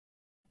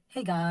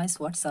Hey guys,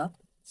 what's up?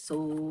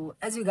 So,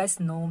 as you guys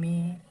know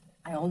me,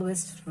 I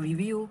always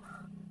review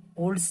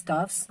old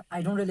stuffs.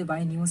 I don't really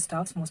buy new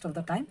stuffs most of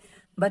the time.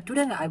 But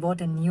today I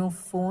bought a new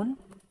phone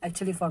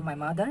actually for my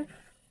mother.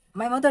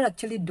 My mother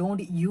actually don't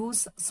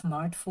use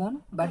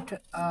smartphone,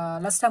 but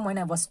last time when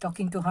I was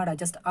talking to her, I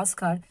just asked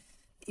her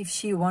if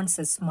she wants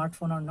a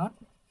smartphone or not.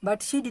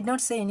 But she did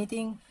not say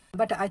anything.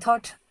 But I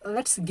thought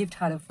let's gift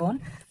her a phone,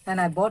 and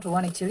I bought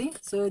one actually.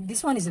 So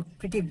this one is a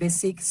pretty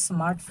basic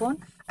smartphone.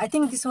 I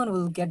think this one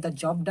will get the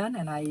job done,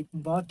 and I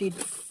bought it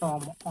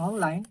from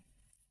online.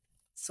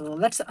 So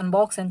let's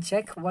unbox and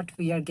check what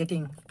we are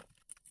getting.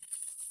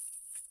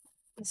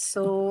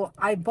 So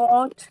I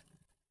bought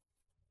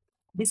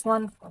this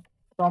one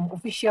from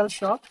official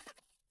shop.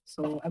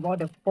 So I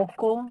bought a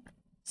POCO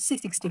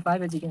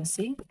C65, as you can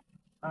see,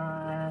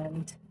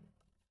 and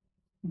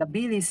the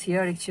bill is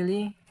here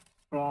actually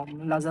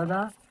from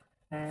Lazada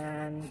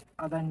and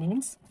other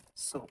names.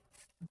 So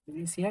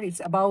this here it's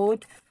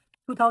about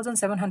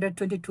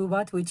 2722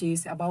 baht, which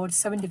is about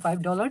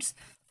 $75.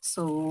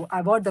 So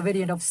I bought the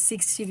variant of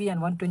 6 GB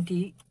and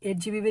 128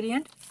 GB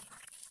variant.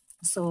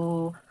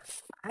 So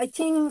I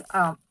think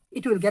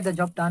it will get the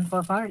job done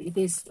for her. It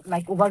is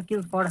like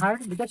overkill for her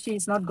because she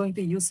is not going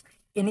to use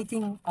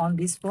anything on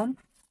this phone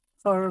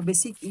for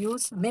basic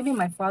use. Maybe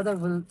my father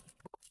will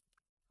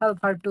help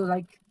her to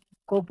like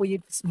cope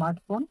with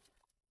smartphone.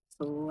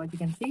 So as you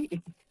can see,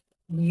 it's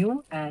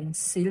new and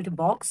sealed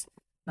box,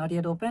 not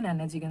yet open.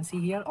 And as you can see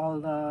here,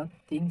 all the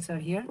things are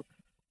here.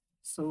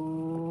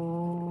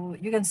 So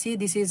you can see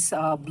this is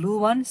a blue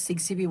one,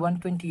 6 GB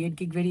 128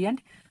 GB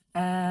variant,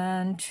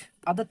 and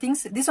other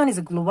things. This one is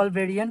a global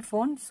variant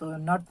phone, so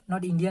not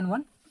Indian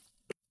one.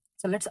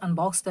 So let's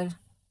unbox the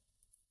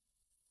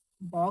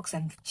box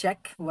and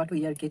check what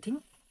we are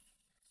getting.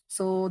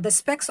 So the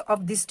specs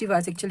of this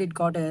device, actually it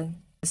got a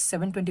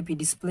 720p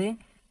display,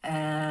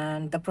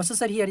 and the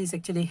processor here is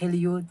actually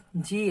Helio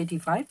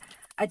G85.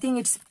 I think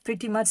it's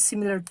pretty much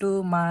similar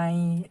to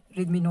my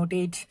Redmi Note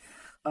 8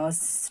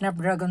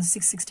 Snapdragon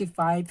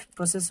 665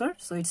 processor,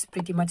 so it's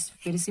pretty much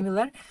very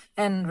similar.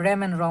 And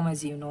RAM and ROM,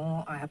 as you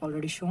know, I have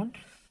already shown.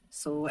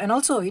 So, and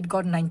also it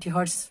got 90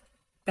 hertz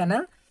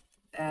panel,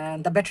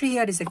 and the battery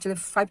here is actually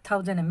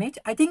 5000 mAh.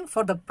 I think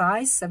for the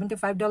price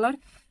 $75,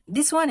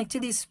 this one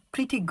actually is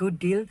pretty good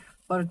deal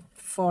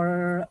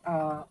for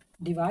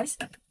device.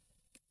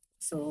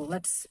 So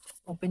let's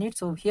open it.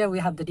 So here we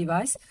have the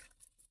device,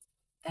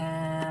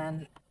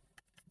 and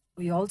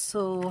we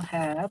also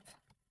have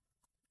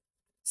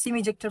SIM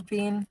ejector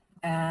pin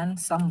and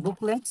some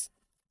booklets.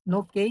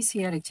 No case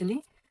here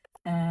actually,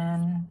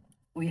 and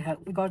we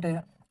got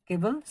a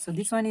cable. So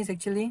this one is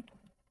actually,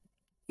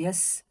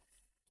 yes,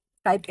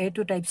 type A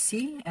to type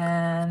C,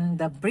 and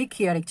the brick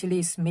here actually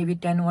is maybe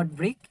 10-watt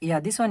brick.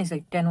 Yeah, this one is a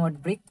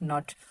 10-watt brick,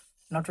 not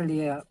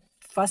really a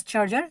fast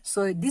charger.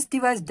 So this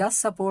device does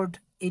support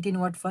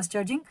 18-watt fast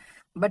charging,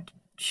 but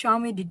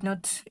Xiaomi did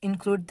not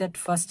include that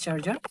fast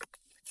charger.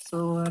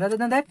 So rather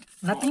than that,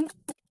 nothing,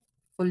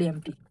 fully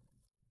empty.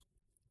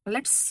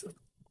 Let's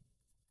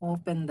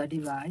open the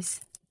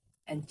device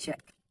and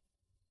check.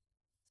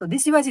 So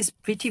this device is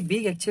pretty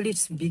big. Actually,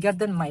 it's bigger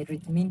than my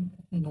Redmi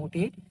Note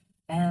 8,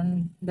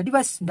 and the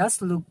device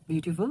does look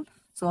beautiful.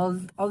 So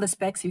all the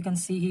specs you can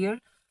see here.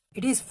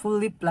 It is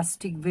fully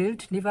plastic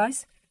built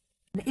device.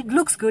 It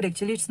looks good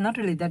actually. It's not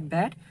really that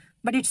bad,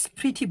 but it's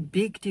pretty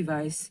big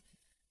device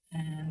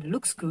and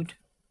looks good.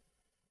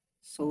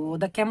 So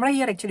the camera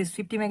here actually is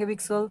 50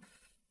 megapixel,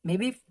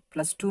 maybe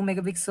plus 2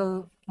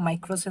 megapixel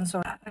micro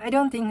sensor. I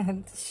don't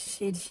think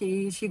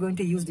she going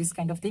to use this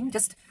kind of thing,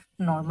 just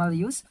normal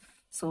use.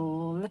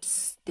 So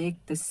let's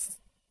take this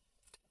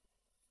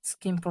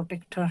screen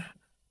protector.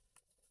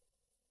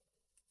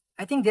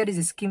 I think there is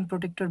a screen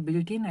protector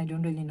built in. I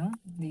don't really know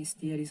this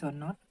there is or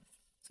not.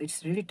 So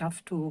it's really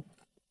tough to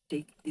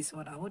take this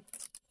one out.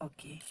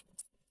 Okay.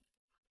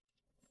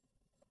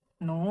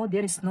 No,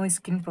 there is no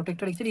screen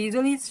protector. Actually,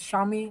 usually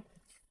Xiaomi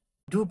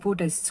do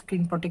put a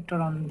screen protector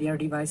on their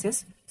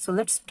devices. So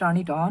let's turn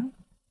it on.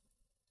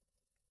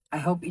 I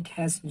hope it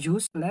has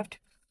juice left.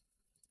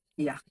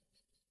 Yeah,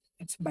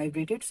 it's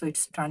vibrated, so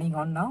it's turning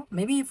on now.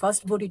 Maybe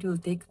first boot it will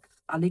take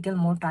a little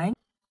more time.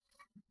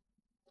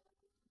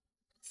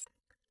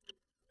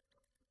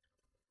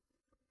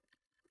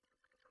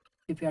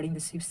 Preparing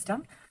the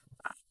system.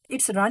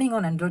 It's running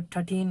on Android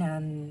 13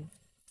 and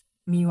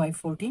MIUI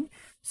 14.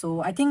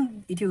 So I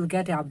think it will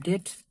get an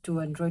update to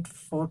Android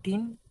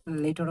 14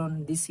 later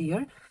on this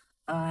year,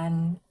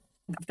 and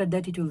after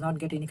that it will not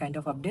get any kind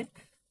of update.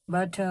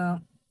 But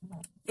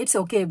it's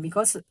okay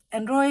because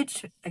Android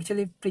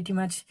actually pretty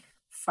much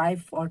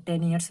 5 or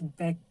 10 years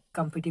back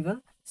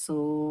compatible.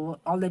 So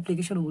all the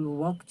application will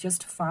work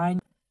just fine.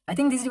 I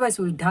think this device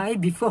will die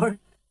before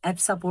app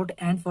support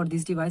and for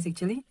this device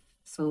actually.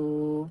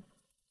 So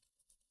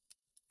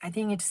I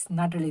think it's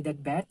not really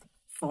that bad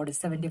for the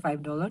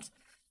 $75.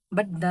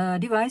 But the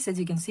device, as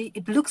you can see,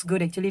 it looks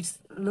good actually. It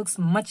looks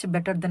much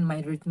better than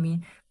my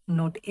Redmi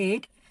Note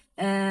 8.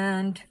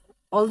 And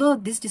although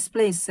this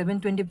display is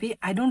 720p,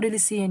 I don't really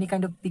see any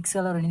kind of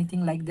pixel or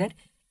anything like that.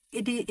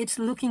 it's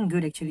looking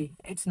good actually.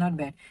 It's not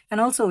bad. And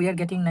also we are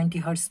getting 90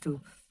 hertz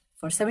too.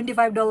 For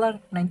 $75,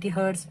 90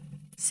 hertz,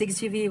 6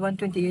 GB,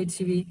 128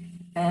 GB,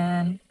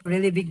 and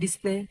really big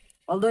display.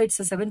 Although it's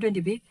a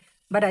 720p,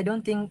 but I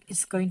don't think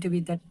it's going to be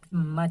that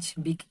much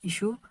big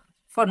issue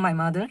for my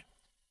mother.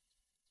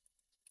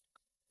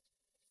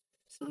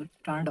 So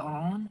turned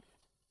on.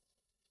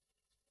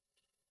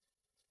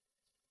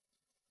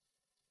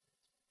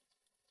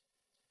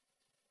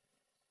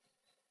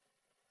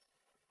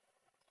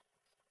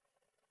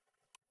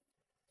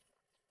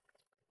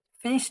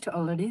 Finished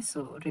already,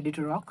 so ready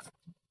to rock.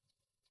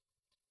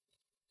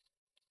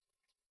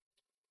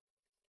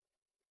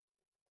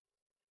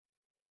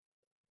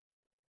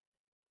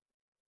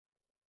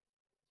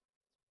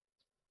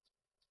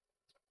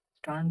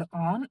 Turned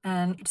on,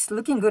 and it's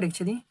looking good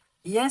actually.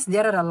 Yes,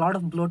 there are a lot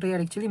of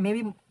bloatware actually.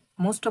 Maybe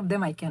most of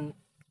them I can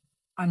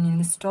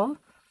uninstall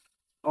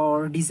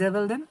or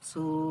disable them.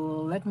 So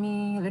let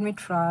me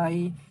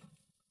try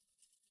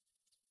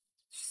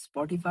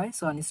Spotify.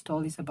 So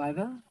uninstall is a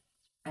Bible,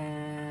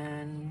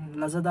 and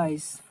Lazada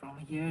is from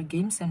here.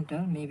 Game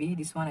Center, maybe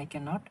this one I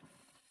cannot.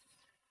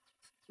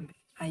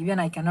 Even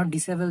I cannot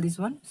disable this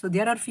one. So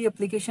there are few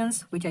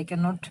applications which I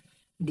cannot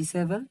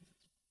disable,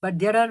 but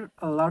there are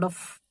a lot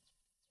of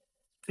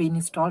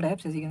pre-installed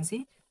apps. As you can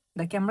see,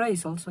 the camera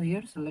is also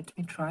here. So let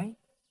me try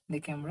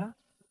the camera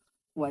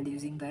while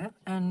using the app,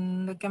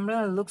 and the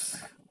camera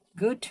looks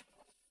good.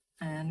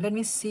 And let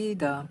me see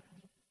the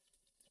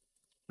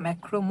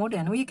macro mode,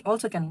 and we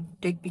also can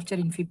take picture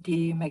in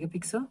 50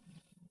 megapixel.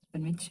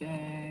 Let me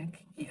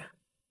check. Yeah,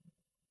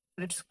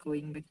 let's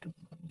going back to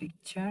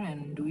picture,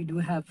 and we do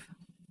have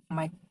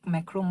my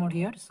macro mode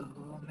here. So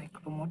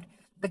macro mode,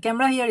 the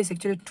camera here is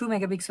actually 2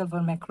 megapixel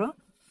for macro,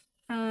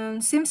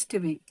 and seems to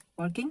be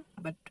working,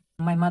 but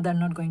my mother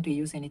not going to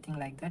use anything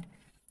like that.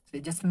 So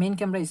just main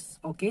camera is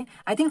okay.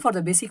 I think for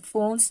the basic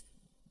phones,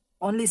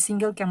 only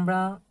single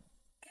camera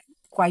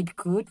quite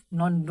good.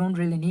 Don't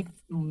really need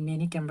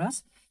many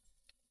cameras.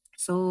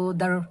 So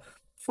the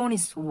phone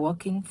is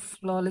working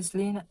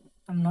flawlessly.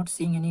 I'm not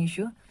seeing any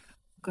issue.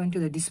 Going to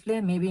the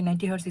display, maybe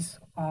 90 hertz is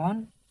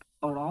on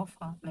or off.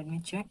 Let me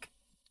check.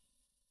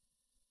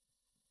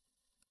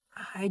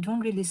 I don't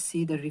really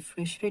see the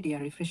refresh rate. Yeah,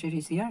 refresh rate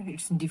is here.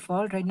 It's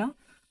default right now.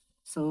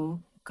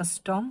 So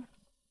custom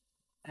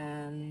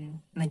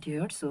and 90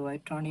 hertz. So I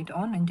turn it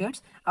on 90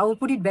 hertz. I will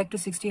put it back to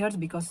 60 hertz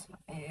because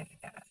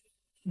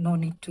no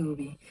need to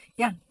be.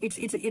 Yeah,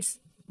 it's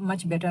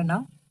much better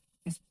now.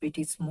 It's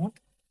pretty smooth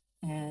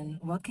and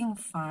working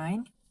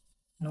fine.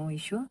 No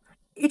issue.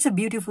 It's a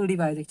beautiful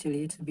device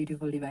actually. It's a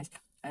beautiful device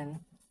and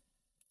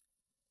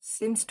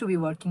seems to be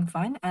working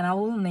fine. And I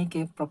will make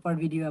a proper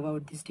video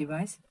about this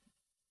device.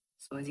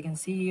 So as you can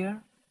see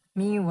here,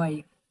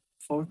 MIUI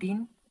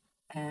 14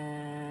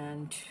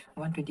 and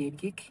 128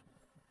 gig.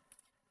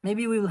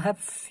 Maybe we will have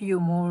few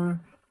more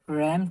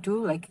RAM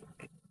too, like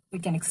we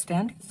can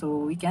extend. So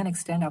we can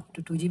extend up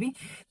to 2 GB.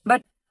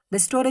 But the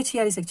storage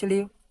here is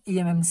actually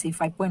eMMC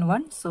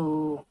 5.1.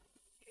 So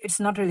it's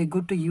not really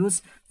good to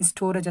use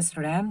storage as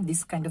RAM,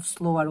 this kind of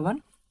slower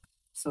one.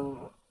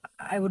 So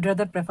I would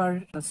rather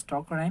prefer the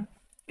stock RAM.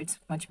 It's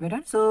much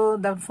better. So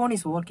the phone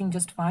is working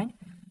just fine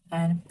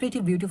and pretty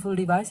beautiful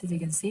device, as you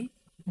can see,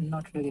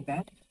 not really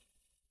bad.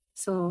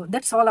 So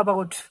that's all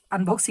about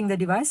unboxing the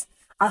device.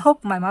 I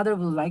hope my mother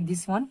will like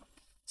this one.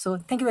 So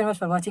thank you very much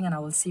for watching, and I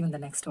will see you in the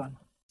next one.